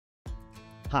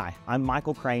Hi, I'm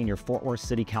Michael Crain, your Fort Worth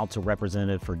City Council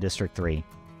representative for District 3.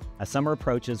 As summer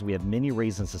approaches, we have many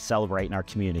reasons to celebrate in our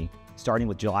community, starting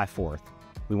with July 4th.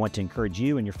 We want to encourage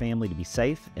you and your family to be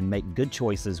safe and make good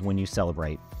choices when you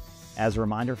celebrate. As a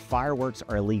reminder, fireworks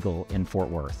are illegal in Fort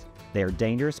Worth. They are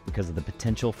dangerous because of the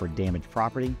potential for damaged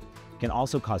property, can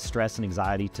also cause stress and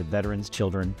anxiety to veterans,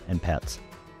 children, and pets.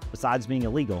 Besides being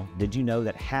illegal, did you know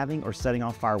that having or setting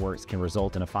off fireworks can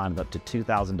result in a fine of up to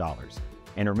 $2,000?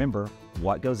 And remember,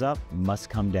 what goes up must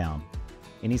come down.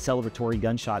 Any celebratory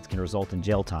gunshots can result in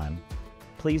jail time.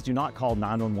 Please do not call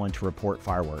 911 to report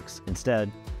fireworks.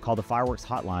 Instead, call the fireworks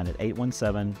hotline at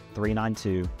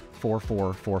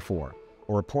 817-392-4444 or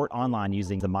report online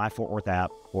using the My Fort Worth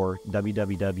app or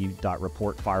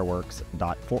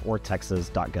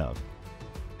www.reportfireworks.fortworthtexas.gov.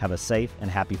 Have a safe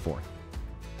and happy 4th.